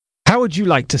How would you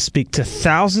like to speak to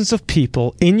thousands of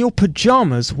people in your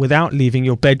pajamas without leaving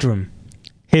your bedroom?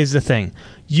 Here's the thing.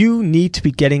 You need to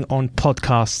be getting on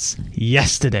podcasts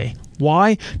yesterday.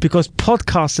 Why? Because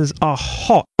podcasters are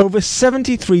hot. Over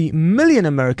 73 million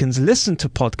Americans listen to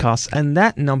podcasts, and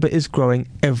that number is growing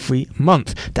every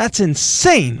month. That's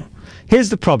insane. Here's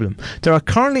the problem. There are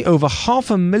currently over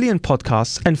 500,000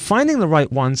 podcasts, and finding the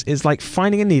right ones is like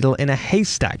finding a needle in a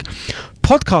haystack.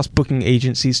 Podcast booking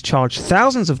agencies charge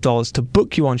thousands of dollars to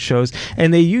book you on shows,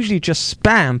 and they usually just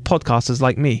spam podcasters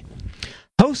like me.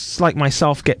 Hosts like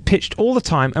myself get pitched all the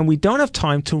time, and we don't have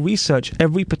time to research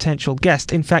every potential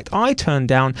guest. In fact, I turn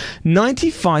down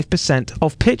 95%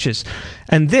 of pitches.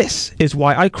 And this is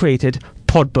why I created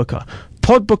Podbooker.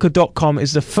 Podbooker.com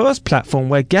is the first platform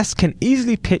where guests can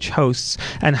easily pitch hosts,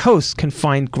 and hosts can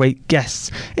find great guests.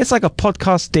 It's like a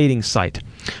podcast dating site.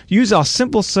 Use our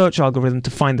simple search algorithm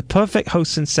to find the perfect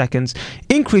hosts in seconds.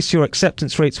 Increase your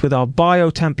acceptance rates with our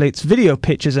bio templates, video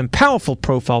pictures, and powerful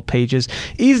profile pages.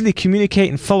 Easily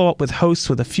communicate and follow up with hosts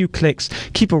with a few clicks.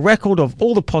 Keep a record of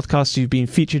all the podcasts you've been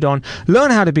featured on. Learn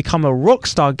how to become a rock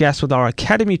star guest with our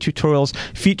Academy tutorials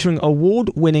featuring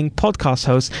award-winning podcast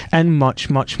hosts, and much,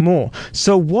 much more.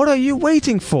 So what are you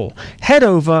waiting for? Head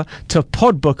over to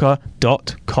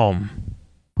podbooker.com.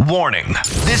 Warning,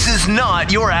 this is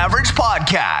not your average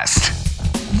podcast.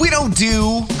 We don't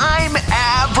do I'm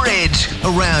average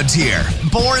around here.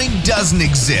 Boring doesn't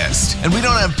exist, and we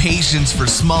don't have patience for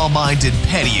small-minded,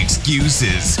 petty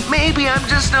excuses. Maybe I'm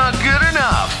just not good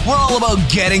enough. We're all about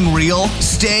getting real,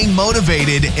 staying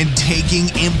motivated, and taking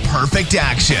imperfect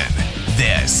action.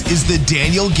 This is the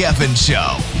Daniel Geffen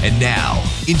Show. And now,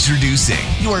 introducing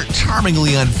your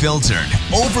charmingly unfiltered,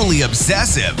 overly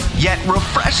obsessive, yet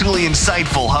refreshingly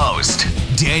insightful host,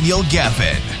 Daniel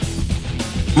Geffen.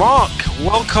 Mark,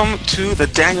 welcome to the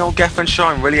Daniel Geffen Show.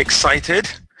 I'm really excited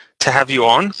to have you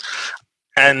on.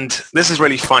 And this is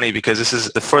really funny because this is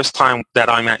the first time that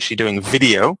I'm actually doing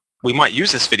video. We might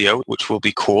use this video, which will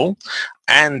be cool.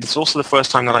 And it's also the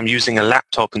first time that I'm using a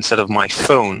laptop instead of my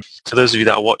phone. For those of you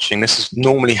that are watching, this is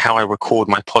normally how I record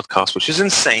my podcast, which is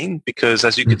insane because,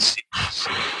 as you can see,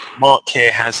 Mark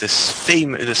here has this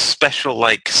special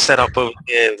like setup over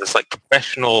here, this like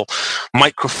professional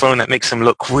microphone that makes him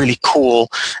look really cool.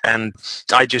 And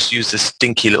I just use this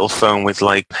dinky little phone with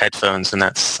like headphones, and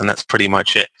that's pretty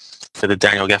much it for the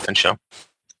Daniel Geffen Show.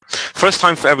 First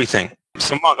time for everything.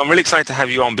 So Mark, I'm really excited to have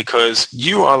you on because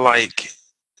you are like,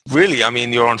 really, I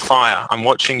mean, you're on fire. I'm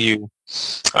watching you.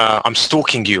 I'm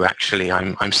stalking you, actually.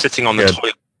 I'm sitting on the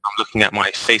toilet. I'm looking at my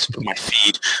Facebook, my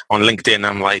feed on LinkedIn.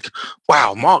 I'm like,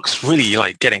 wow, Mark's really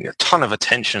like getting a ton of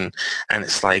attention. And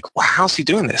it's like, wow, how's he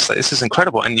doing this? Like, this is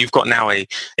incredible. And you've got now a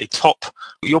top,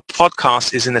 your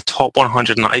podcast is in the top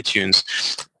 100 on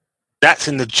iTunes. That's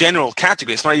in the general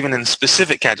category. It's not even in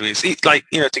specific categories. Like,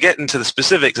 you know, to get into the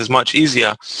specifics is much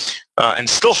easier and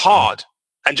still hard.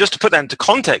 And just to put that into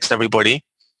context, everybody,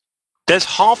 there's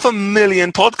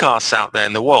 500,000 podcasts out there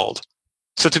in the world.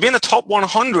 So to be in the top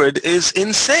 100 is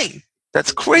insane.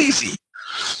 That's crazy.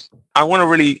 I want to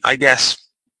really, I guess,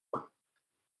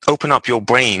 open up your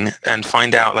brain and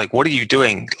find out, like, what are you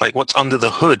doing? Like, what's under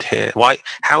the hood here?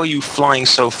 How are you flying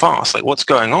so fast? Like, what's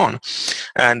going on?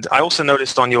 And I also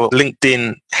noticed on your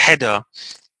LinkedIn header,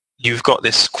 you've got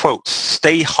this quote,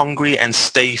 stay hungry and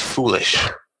stay foolish.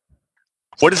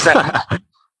 What does that mean?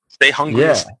 Stay hungry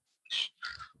and stay foolish.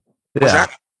 What's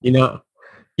that? You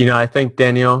know, I think,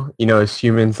 Daniel, as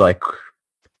humans, like,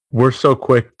 we're so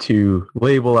quick to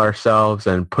label ourselves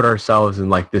and put ourselves in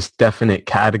like this definite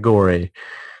category.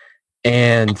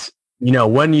 And,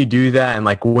 when you do that and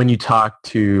like when you talk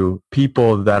to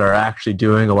people that are actually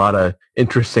doing a lot of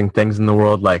interesting things in the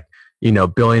world, like,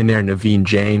 billionaire Naveen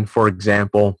Jain, for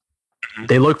example,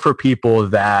 they look for people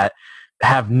that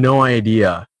have no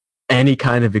idea any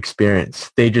kind of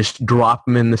experience. They just drop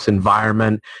them in this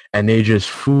environment and they just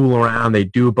fool around. They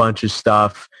do a bunch of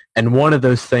stuff. And one of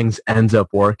those things ends up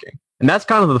working. And that's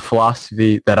kind of the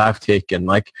philosophy that I've taken.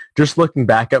 Like, just looking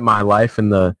back at my life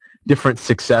and the different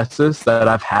successes that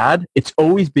I've had, it's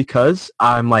always because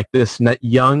I'm like this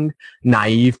young,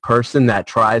 naive person that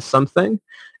tries something.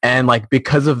 And like,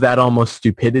 because of that almost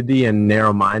stupidity and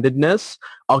narrow-mindedness,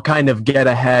 I'll kind of get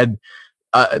ahead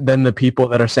than the people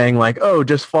that are saying like, oh,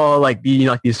 just follow like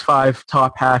these 5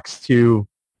 top hacks to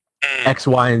X,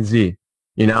 Y, and Z.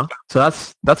 So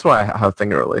that's how I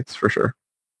think it relates for sure.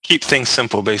 Keep things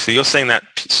simple, basically. You're saying that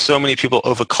so many people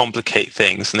overcomplicate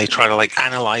things and they try to like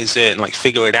analyze it and like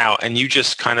figure it out, and you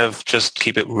just kind of just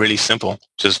keep it really simple.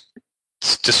 Just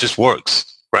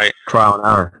works, right? Trial and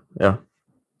error. Yeah.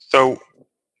 So,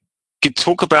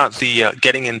 talk about the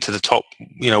getting into the top,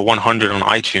 100 on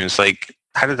iTunes. Like,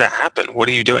 How did that happen? What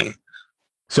are you doing?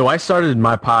 So I started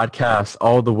my podcast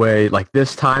all the way like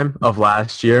this time of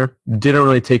last year, didn't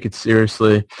really take it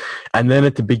seriously. And then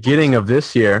at the beginning of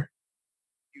this year,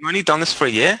 You've only done this for a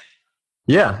year?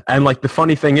 yeah. And like the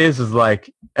funny thing is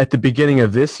like at the beginning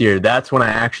of this year, that's when I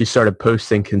actually started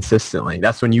posting consistently.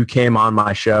 That's when you came on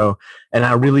my show and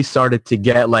I really started to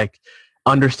get like,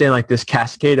 understand like this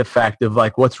cascade effect of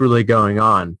like what's really going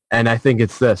on. And I think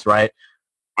it's this, right?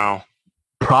 Wow.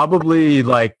 Probably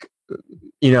like,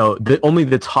 only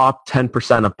the top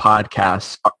 10% of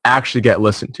podcasts actually get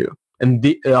listened to. And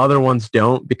the other ones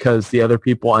don't because the other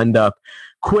people end up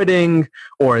quitting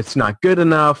or it's not good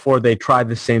enough or they tried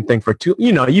the same thing for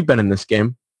you've been in this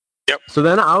game. Yep. So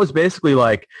then I was basically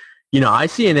like, I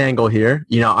see an angle here.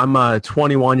 I'm a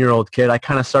 21-year-old kid. I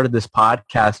kind of started this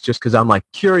podcast just because I'm like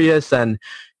curious and,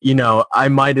 I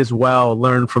might as well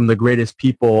learn from the greatest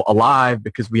people alive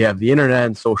because we have the internet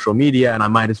and social media and I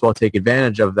might as well take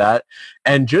advantage of that.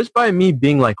 And just by me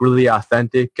being like really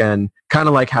authentic and kind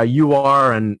of like how you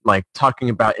are and like talking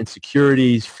about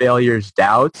insecurities, failures,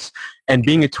 doubts, and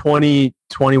being a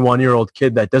 21-year-old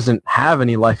kid that doesn't have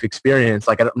any life experience,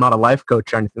 like I'm not a life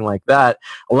coach or anything like that,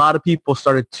 a lot of people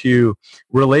started to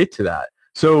relate to that.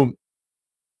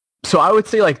 So I would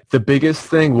say like the biggest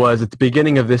thing was at the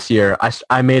beginning of this year,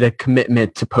 I made a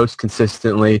commitment to post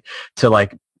consistently, to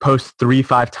like post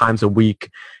 3-5 times a week.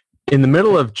 In the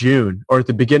middle of June or at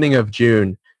the beginning of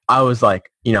June, I was like,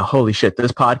 holy shit,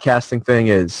 this podcasting thing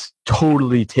is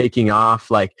totally taking off.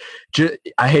 Like,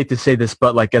 I hate to say this,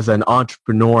 but like as an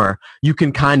entrepreneur, you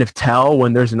can kind of tell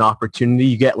when there's an opportunity.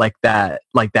 You get like that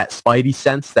spidey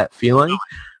sense, that feeling.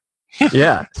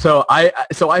 Yeah. So I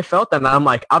felt that and I'm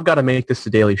like, I've got to make this a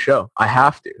daily show. I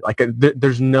have to. Like,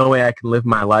 there's no way I can live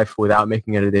my life without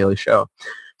making it a daily show.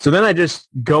 So then I just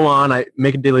go on, I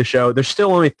make a daily show. There's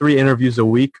still only 3 interviews a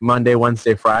week, Monday,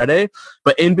 Wednesday, Friday.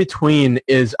 But in between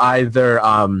is either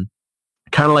kind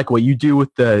of like what you do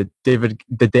with the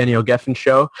Daniel Geffen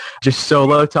show, just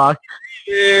solo talk.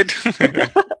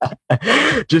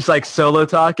 Just like solo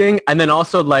talking, and then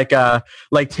also like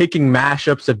taking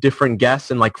mashups of different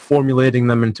guests and like formulating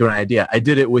them into an idea. I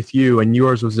did it with you, and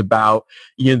yours was about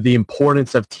the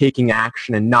importance of taking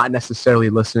action and not necessarily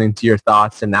listening to your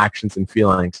thoughts and actions and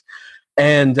feelings.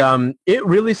 And it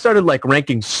really started like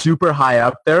ranking super high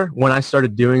up there when I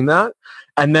started doing that.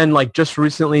 And then like just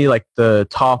recently, like the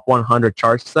top 100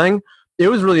 charts thing, it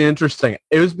was really interesting.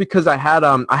 It was because I had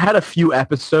a few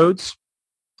episodes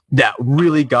that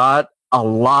really got a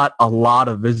lot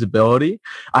of visibility.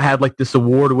 I had like this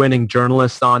award-winning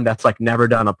journalist on that's like never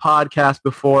done a podcast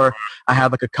before. I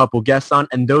had like a couple guests on,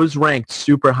 and those ranked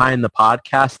super high in the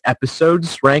podcast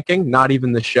episodes ranking, not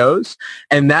even the shows.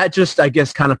 And that just, I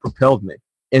guess, kind of propelled me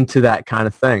into that kind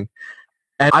of thing.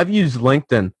 And I've used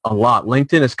LinkedIn a lot.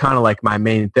 LinkedIn is kind of like my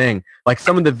main thing. Like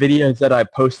some of the videos that I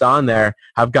post on there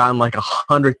have gotten like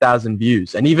 100,000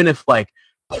 views. And even if like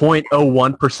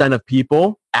 0.01% of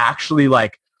people actually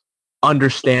like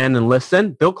understand and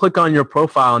listen, they'll click on your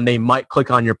profile and they might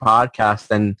click on your podcast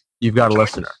and you've got a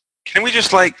listener. Can we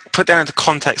just like put that into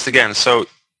context again? So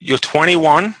you're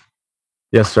 21.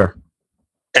 Yes, sir.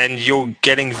 And you're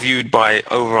getting viewed by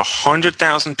over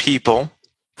 100,000 people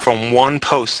from one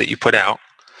post that you put out.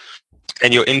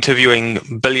 And you're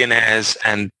interviewing billionaires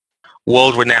and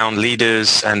world-renowned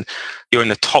leaders, and you're in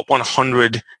the top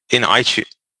 100 in iTunes.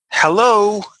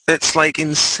 Hello, that's like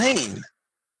insane.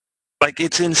 Like,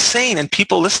 it's insane. And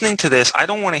people listening to this, I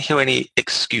don't want to hear any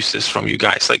excuses from you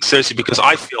guys. Like, seriously, because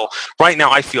right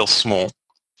now I feel small.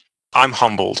 I'm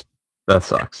humbled. That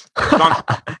sucks.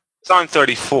 So I'm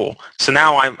 34. So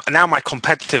now my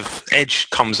competitive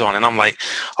edge comes on, and I'm like,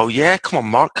 oh yeah, come on,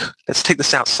 Mark, let's take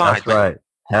this outside. That's right.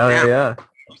 Hell yeah.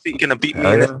 You think you're gonna beat me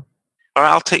in this? All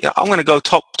right, I'm gonna go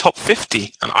top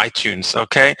 50 on iTunes.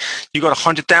 Okay, you got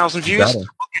 100,000 views,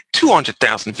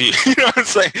 200,000 views. You know what I'm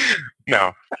saying?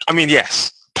 No, I mean,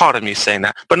 yes, part of me is saying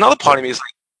that, but another part of me is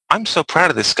like, I'm so proud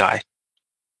of this guy.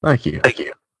 Thank you.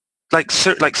 Like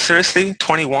seriously,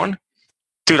 21.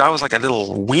 Dude, I was like a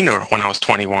little wiener when I was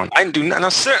 21. I didn't do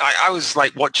nothing. I was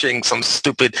like watching some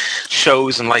stupid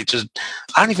shows and like just,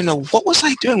 I don't even know, what was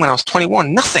I doing when I was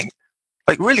 21? Nothing.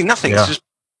 Like really nothing. Yeah. It's just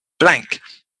blank.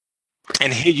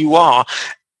 And here you are.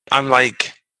 I'm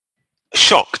like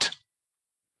shocked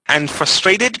and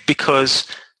frustrated because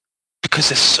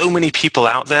there's so many people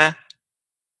out there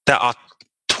that are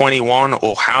 21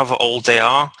 or however old they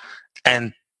are,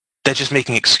 and they're just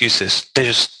making excuses.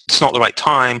 It's not the right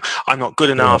time. I'm not good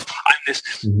enough. I'm this.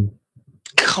 Mm-hmm.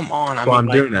 Come on. I'm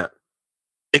doing that.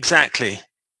 Exactly.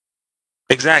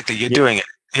 You're doing it.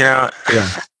 Yeah,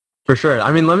 for sure.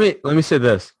 I mean, let me say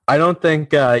this. I don't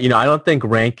think, I don't think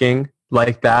ranking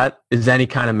like that is any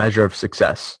kind of measure of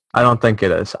success. I don't think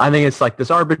it is. I think it's like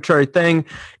this arbitrary thing.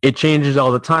 It changes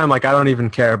all the time. Like, I don't even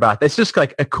care about it. It's just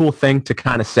like a cool thing to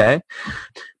kind of say.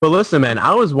 But listen, man,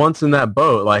 I was once in that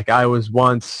boat. Like, I was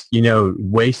once,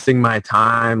 wasting my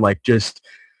time, like just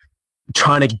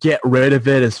trying to get rid of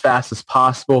it as fast as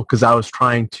possible because I was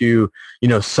trying to,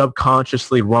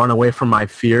 subconsciously run away from my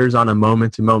fears on a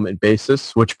moment-to-moment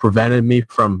basis, which prevented me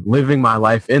from living my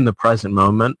life in the present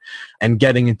moment and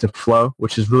getting into flow,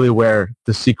 which is really where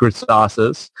the secret sauce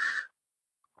is.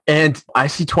 And I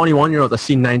see 21-year-olds, I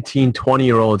see 19,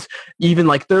 20-year-olds, even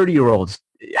like 30-year-olds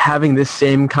having this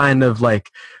same kind of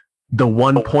like the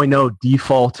 1.0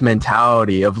 default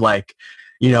mentality of like,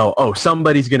 oh,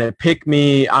 somebody's going to pick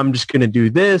me. I'm just going to do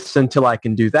this until I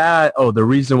can do that. Oh, the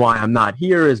reason why I'm not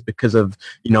here is because of,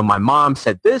 my mom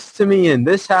said this to me and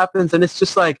this happens. And it's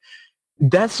just like,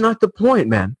 that's not the point,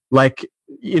 man. Like,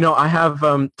 I have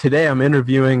today I'm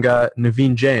interviewing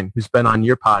Naveen Jain, who's been on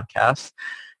your podcast.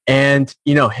 And,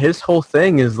 his whole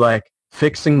thing is like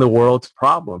fixing the world's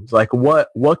problems. Like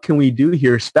what can we do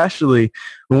here, especially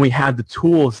when we have the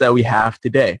tools that we have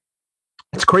today?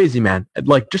 It's crazy, man.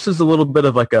 Like, just as a little bit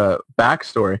of like a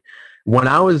backstory, when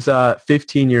I was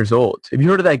 15 years old, have you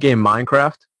heard of that game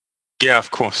Minecraft? Yeah,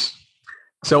 of course.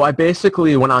 So I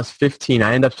basically, when I was 15,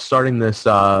 I ended up starting this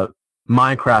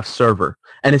Minecraft server.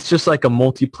 And it's just like a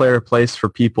multiplayer place for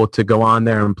people to go on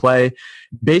there and play.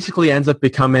 Basically ends up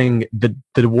becoming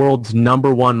the world's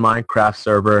number one Minecraft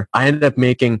server. I ended up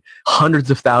making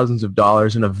hundreds of thousands of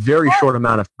dollars in a very short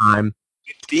amount of time.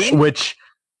 15? Which,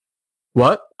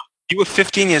 what? You were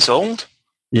 15 years old?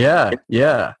 Yeah.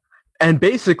 And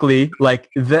basically, like,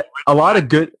 a lot of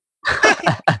good...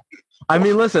 I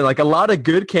mean, listen, like, a lot of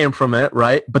good came from it,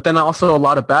 right? But then also a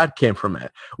lot of bad came from it.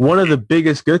 One of the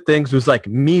biggest good things was, like,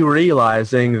 me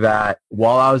realizing that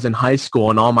while I was in high school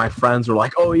and all my friends were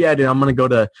like, oh, yeah, dude, I'm going to go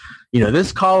to,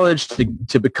 this college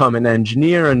to become an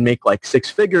engineer and make, like, six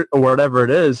figures or whatever it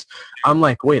is. I'm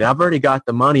like, wait, I've already got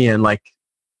the money and, like,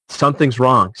 something's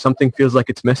wrong. Something feels like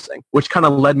it's missing, which kind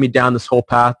of led me down this whole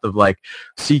path of like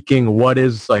seeking what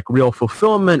is like real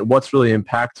fulfillment, what's really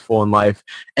impactful in life,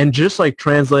 and just like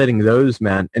translating those,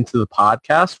 man, into the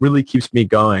podcast really keeps me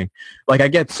going. Like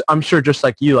I'm sure just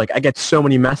like you, like I get so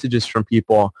many messages from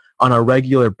people on a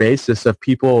regular basis of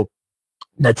people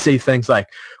that say things like,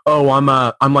 oh,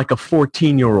 I'm like a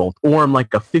 14-year-old or I'm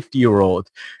like a 50-year-old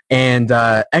and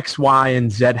X, Y, and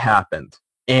Z happened.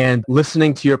 And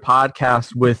listening to your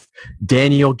podcast with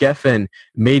Daniel Geffen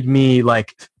made me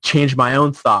like change my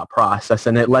own thought process.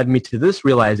 And it led me to this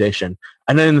realization.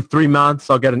 And then in 3 months,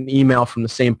 I'll get an email from the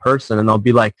same person and they'll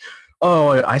be like,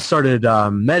 oh, I started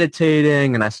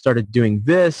meditating and I started doing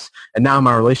this. And now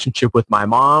my relationship with my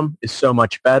mom is so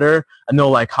much better. And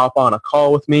they'll like hop on a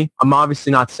call with me. I'm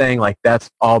obviously not saying like that's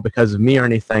all because of me or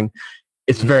anything.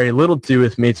 It's very little to do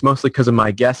with me. It's mostly because of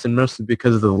my guests and mostly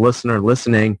because of the listener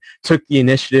listening took the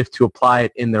initiative to apply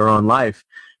it in their own life.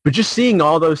 But just seeing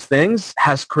all those things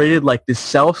has created like this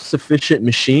self-sufficient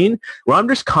machine where I'm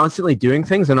just constantly doing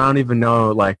things and I don't even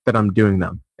know like that I'm doing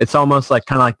them. It's almost like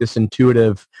kind of like this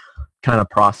intuitive kind of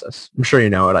process. I'm sure you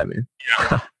know what I mean.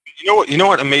 Yeah. You know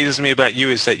what amazes me about you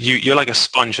is that you're like a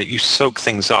sponge, that you soak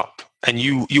things up. And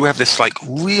you have this like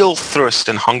real thirst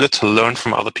and hunger to learn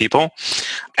from other people.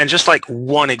 And just like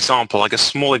one example, like a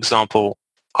small example,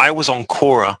 I was on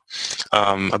Quora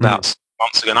about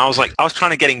months ago, and I was trying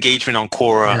to get engagement on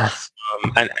Quora, Yes.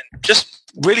 and just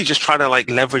really just try to like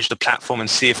leverage the platform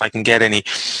and see if I can get any.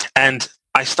 And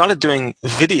I started doing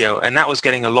video, and that was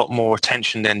getting a lot more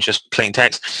attention than just plain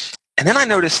text. And then I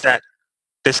noticed that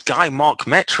this guy, Mark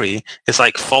Metry, is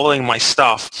like following my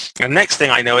stuff. And next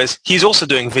thing I know is he's also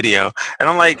doing video. And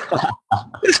I'm like,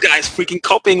 this guy's freaking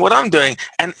copying what I'm doing.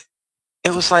 And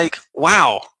it was like,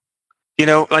 wow,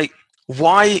 like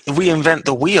why reinvent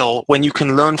the wheel when you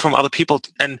can learn from other people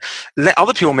and let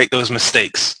other people make those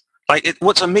mistakes? Like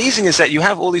what's amazing is that you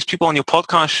have all these people on your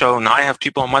podcast show, and I have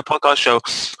people on my podcast show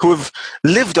who have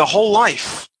lived a whole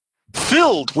life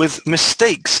filled with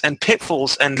mistakes and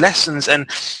pitfalls and lessons, and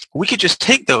we could just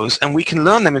take those and we can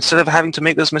learn them instead of having to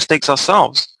make those mistakes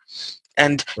ourselves.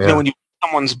 And when you read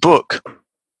someone's book,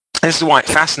 this is why it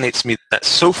fascinates me that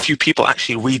so few people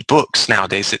actually read books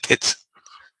nowadays. It's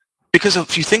because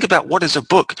if you think about what is a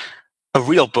book, a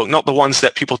real book, not the ones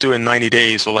that people do in 90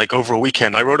 days or like over a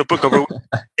weekend. I wrote a book over a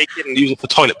weekend, take it and use it for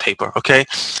toilet paper. Okay,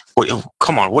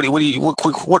 come on.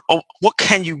 What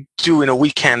can you do in a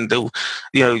weekend?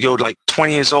 You're like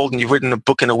 20 years old and you've written a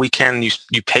book in a weekend.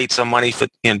 You paid some money for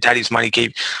daddy's money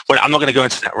gave. Well, I'm not going to go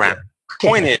into that rant.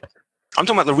 Point is, I'm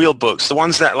talking about the real books, the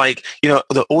ones that like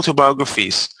the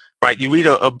autobiographies. right? You read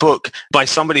a book by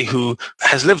somebody who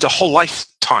has lived a whole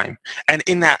lifetime. And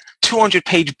in that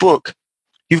 200-page book,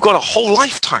 you've got a whole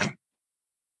lifetime.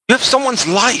 You have someone's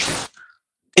life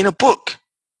in a book.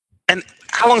 And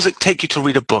how long does it take you to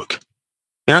read a book?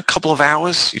 You know, a couple of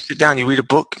hours. You sit down, you read a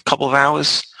book, a couple of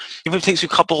hours. Even if it takes you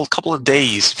a couple of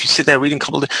days, if you sit there reading a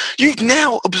couple of days, you've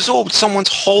now absorbed someone's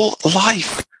whole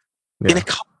life in a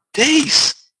couple of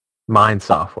days. Mind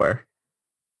software.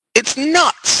 It's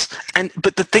nuts.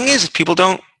 But the thing is, people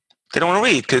don't want to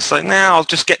read because it's like, nah, I'll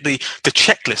just get the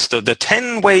checklist of the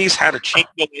 10 ways how to change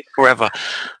your life forever.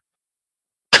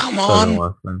 Come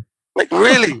on. Like,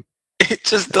 really? It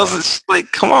just doesn't,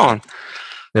 like, come on.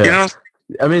 Yeah. You know?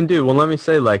 I mean, dude, well, let me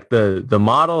say, like, the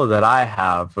model that I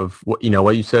have of, what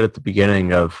you said at the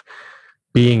beginning of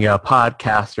being a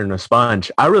podcaster and a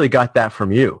sponge, I really got that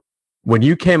from you. When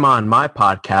you came on my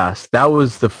podcast, that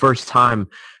was the first time,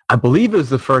 I believe it was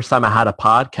the first time I had a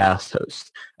podcast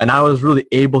host. And I was really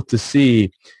able to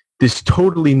see this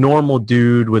totally normal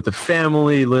dude with a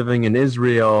family living in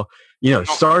Israel,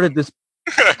 started this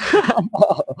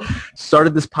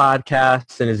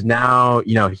podcast and is now,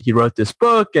 he wrote this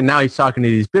book and now he's talking to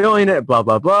these billionaires, blah,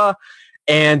 blah, blah.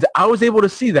 And I was able to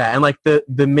see that. And like the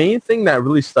main thing that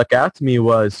really stuck out to me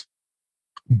was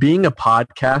being a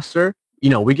podcaster.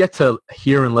 We get to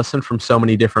hear and listen from so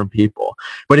many different people,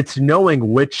 but it's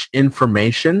knowing which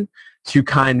information to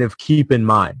kind of keep in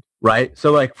mind. Right.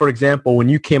 So like, for example, when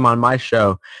you came on my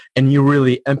show and you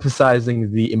really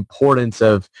emphasizing the importance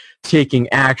of taking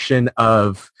action,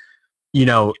 of,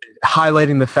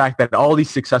 highlighting the fact that all these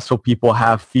successful people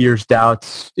have fears,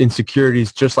 doubts,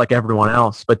 insecurities, just like everyone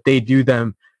else, but they do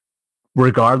them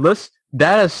regardless.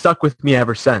 That has stuck with me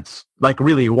ever since, like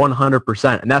really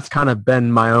 100%. And that's kind of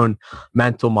been my own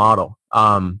mental model.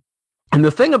 And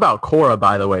the thing about Quora,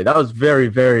 by the way, that was very,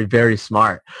 very, very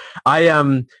smart.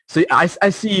 I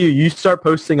see you start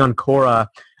posting on Quora.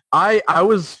 I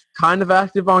was kind of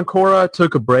active on Quora,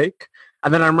 took a break.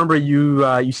 And then I remember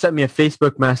you sent me a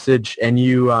Facebook message and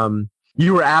you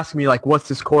were asking me like, what's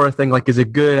this Quora thing? Like, is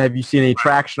it good? Have you seen any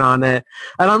traction on it?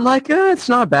 And I'm like, it's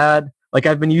not bad. Like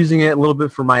I've been using it a little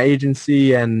bit for my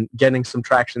agency and getting some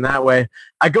traction that way.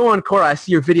 I go on Quora, I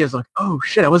see your videos like, oh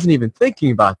shit, I wasn't even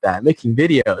thinking about that, making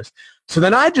videos. So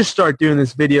then I just start doing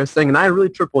this video thing and I really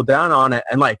tripled down on it.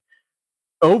 And like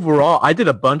overall, I did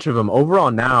a bunch of them.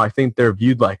 Overall now, I think they're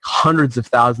viewed like hundreds of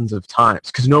thousands of times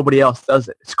because nobody else does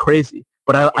it. It's crazy.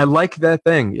 But I like that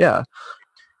thing. Yeah.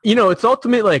 It's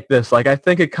ultimately like this. Like I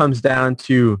think it comes down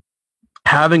to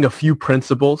having a few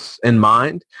principles in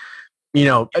mind.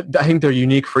 I think they're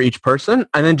unique for each person,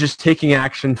 and then just taking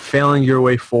action, failing your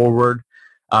way forward,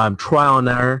 trial and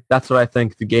error. That's what I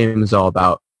think the game is all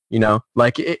about.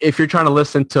 Like if you're trying to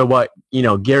listen to what,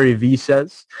 Gary Vee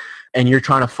says and you're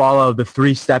trying to follow the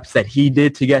 3 steps that he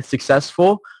did to get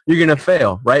successful, you're going to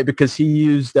fail, right? Because he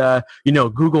used,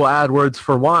 Google AdWords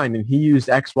for wine and he used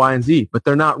X, Y, and Z, but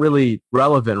they're not really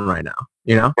relevant right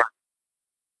now,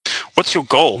 What's your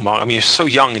goal, Mark? I mean, you're so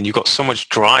young and you've got so much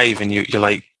drive and you're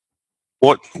like,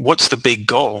 what's the big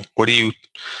goal? What do you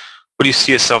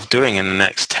see yourself doing in the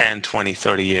next 10, 20,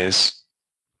 30 years?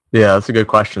 Yeah, that's a good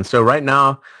question. So right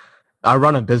now, I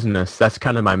run a business. That's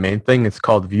kind of my main thing. It's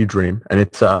called ViewDream, and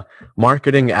it's a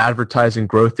marketing, advertising,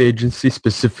 growth agency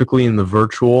specifically in the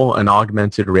virtual and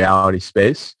augmented reality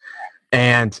space.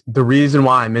 And the reason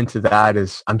why I'm into that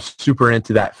is I'm super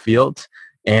into that field,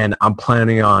 and I'm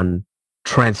planning on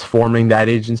transforming that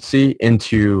agency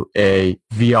into a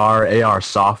VR, AR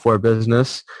software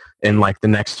business in like the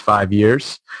next 5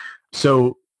 years.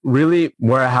 So really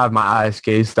where I have my eyes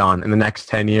gazed on in the next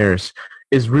 10 years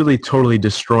is really totally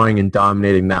destroying and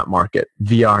dominating that market,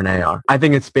 VR and AR. I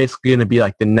think it's basically going to be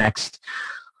like the next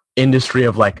industry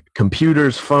of like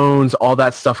computers, phones, all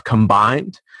that stuff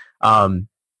combined.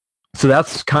 So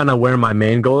that's kind of where my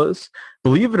main goal is.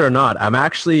 Believe it or not, I'm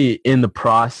actually in the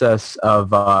process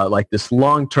of like this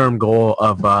long-term goal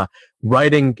of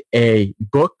writing a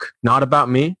book, not about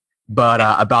me, but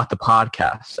about the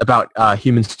podcast, about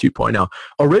Humans 2.0.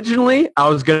 Originally, I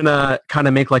was going to kind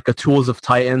of make like a Tools of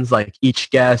Titans, like each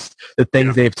guest, the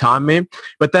things they've taught me.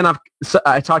 But then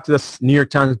I talked to this New York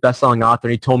Times bestselling author,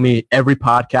 and he told me every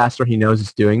podcaster he knows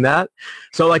is doing that.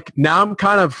 So like now I'm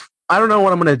kind of, I don't know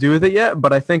what I'm going to do with it yet,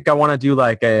 but I think I want to do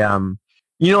like a,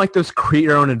 like those create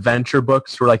your own adventure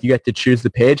books where like you get to choose the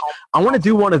page. I want to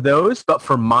do one of those, but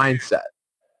for mindset.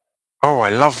 Oh, I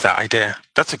love that idea.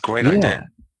 That's a great idea.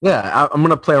 Yeah, I'm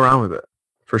going to play around with it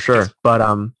for sure. But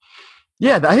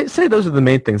I'd say those are the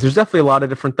main things. There's definitely a lot of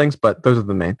different things, but those are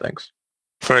the main things.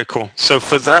 Very cool. So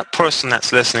for that person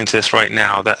that's listening to this right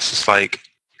now, that's just like,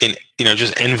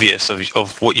 just envious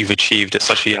of what you've achieved at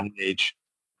such a young age.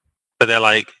 but they're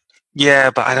like, yeah,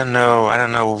 but I don't know.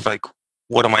 Like,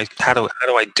 how do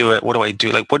I do it? What do I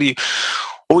do? Like, what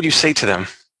would you say to them?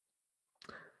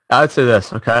 I would say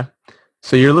this, okay?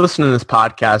 So you're listening to this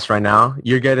podcast right now.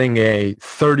 You're getting a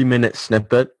 30-minute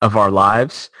snippet of our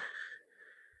lives.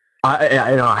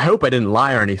 I hope I didn't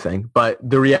lie or anything, but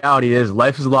the reality is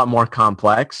life is a lot more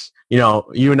complex.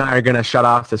 You and I are going to shut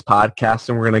off this podcast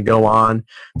and we're going to go on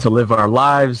to live our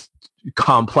lives,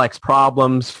 complex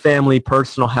problems, family,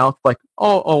 personal health, like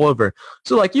all over.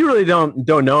 So like you really don't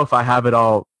know if I have it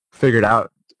all figured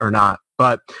out or not.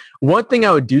 But one thing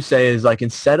I would do say is like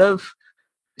instead of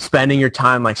spending your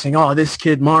time like saying, oh, this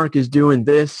kid Mark is doing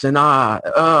this and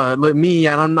me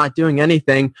and I'm not doing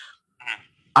anything,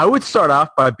 I would start off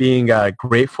by being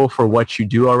grateful for what you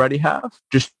do already have.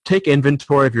 Just take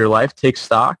inventory of your life, take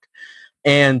stock.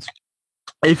 And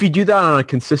if you do that on a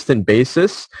consistent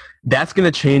basis, that's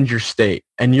going to change your state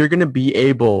and you're going to be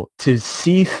able to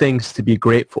see things to be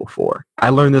grateful for. I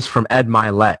learned this from Ed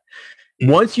Milet.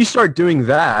 Once you start doing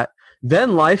that,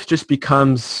 then life just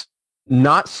becomes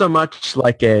not so much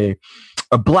like a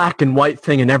black and white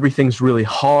thing and everything's really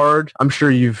hard. I'm sure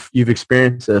you've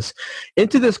experienced this,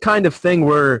 into this kind of thing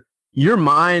where your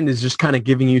mind is just kind of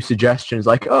giving you suggestions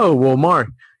like, oh, well, Mark,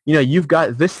 you've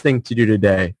got this thing to do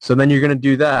today. So then you're going to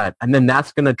do that. And then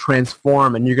that's going to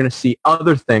transform and you're going to see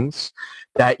other things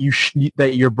that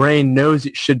that your brain knows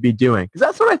it should be doing. Because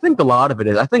that's what I think a lot of it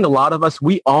is. I think a lot of us,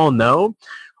 we all know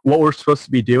what we're supposed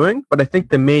to be doing. But I think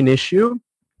the main issue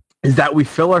is that we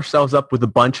fill ourselves up with a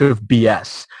bunch of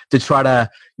BS to try to,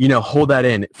 hold that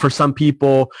in. For some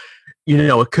people,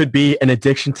 it could be an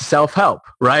addiction to self-help,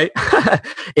 right?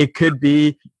 It could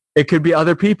be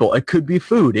other people. It could be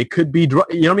food. It could be,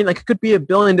 Like it could be a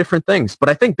billion different things. But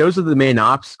I think those are the main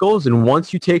obstacles. And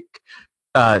once you take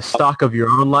stock of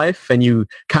your own life and you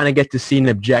kind of get to see an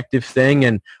objective thing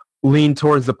and lean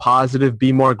towards the positive,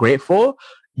 be more grateful,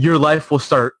 your life will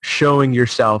start showing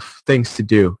yourself things to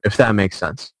do, if that makes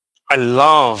sense. I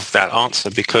love that answer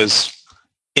because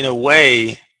in a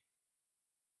way,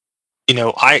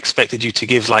 I expected you to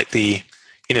give like the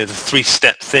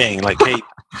 3-step thing, like, hey,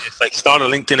 it's like start a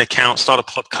LinkedIn account, start a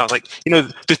podcast, like,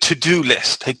 the to-do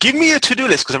list. Hey, give me a to-do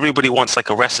list because everybody wants like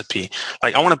a recipe.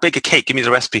 Like, I want to bake a cake, give me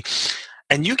the recipe.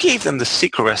 And you gave them the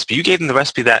secret recipe. You gave them the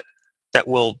recipe that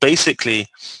will basically,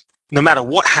 no matter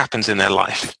what happens in their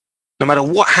life, no matter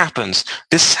what happens,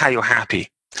 this is how you're happy.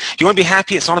 You want to be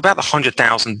happy? It's not about the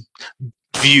 100,000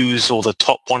 views or the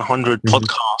top 100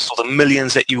 podcasts or the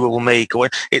millions that you will make. Or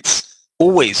it's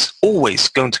always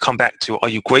going to come back to, are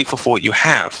you grateful for what you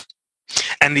have?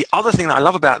 And the other thing that I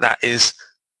love about that is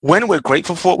when we're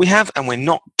grateful for what we have and we're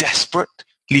not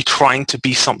desperately trying to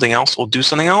be something else or do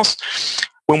something else,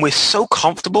 when we're so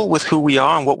comfortable with who we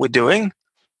are and what we're doing,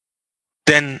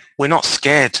 then we're not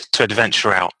scared to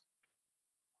adventure out.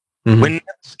 We're not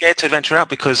scared to adventure out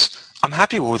because I'm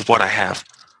happy with what I have.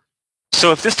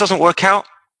 So if this doesn't work out,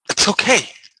 it's okay.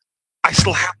 I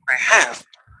still have what I have.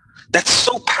 That's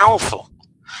so powerful.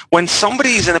 When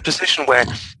somebody is in a position where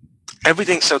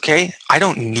everything's okay, I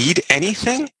don't need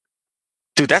anything,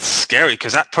 dude, that's scary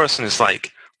because that person is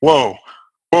like, whoa,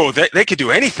 they could do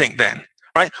anything then,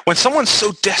 right? When someone's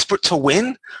so desperate to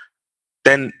win,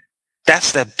 then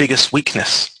that's their biggest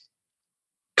weakness.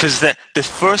 Because the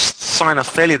first sign of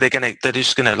failure, they're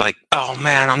just gonna like, oh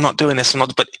man, I'm not doing this,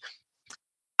 but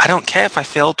I don't care if I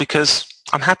failed because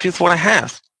I'm happy with what I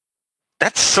have.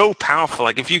 That's so powerful.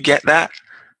 Like if you get that,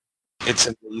 it's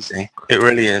amazing. It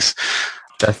really is.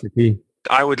 That's the key.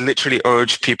 I would literally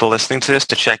urge people listening to this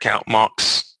to check out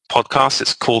Mark's podcast.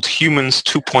 It's called Humans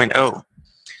 2.0.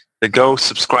 Go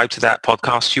subscribe to that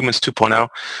podcast, Humans 2.0.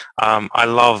 I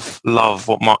love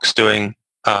what Mark's doing.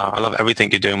 I love everything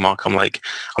you're doing, Mark. I'm like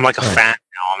a fan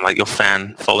now. I'm like your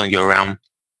fan, following you around.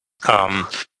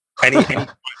 Any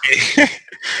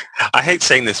I hate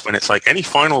saying this when it's like any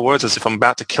final words as if I'm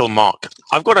about to kill Mark.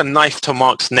 I've got a knife to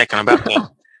Mark's neck and I'm about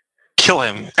to kill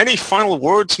him. Any final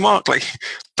words, Mark?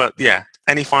 But yeah,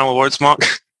 any final words, Mark?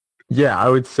 Yeah, I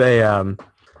would say,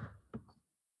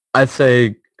 I'd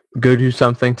say go do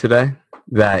something today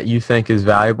that you think is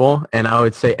valuable. And I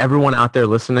would say everyone out there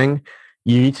listening,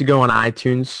 you need to go on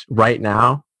iTunes right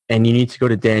now and you need to go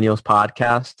to Daniel's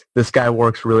podcast. This guy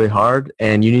works really hard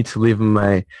and you need to leave him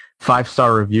a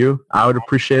 5-star review. I would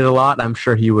appreciate it a lot. I'm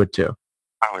sure he would too.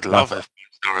 I would love a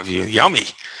 5-star review. Yummy.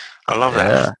 I love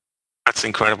that. That's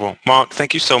incredible. Mark,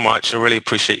 thank you so much. I really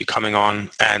appreciate you coming on.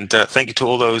 And thank you to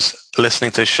all those listening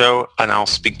to the show. And I'll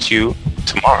speak to you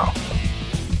tomorrow.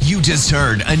 You just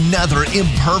heard another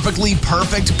imperfectly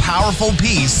perfect, powerful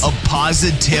piece of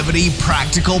positivity,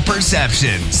 practical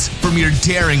perceptions from your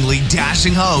daringly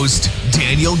dashing host,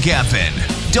 Daniel Geffen.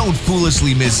 don't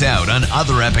foolishly miss out on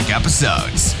other epic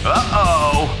episodes.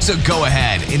 Uh-oh. So go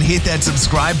ahead and hit that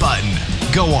subscribe button.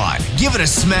 Go on, give it a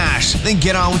smash, then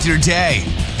get on with your day.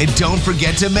 And don't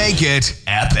forget to make it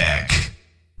epic.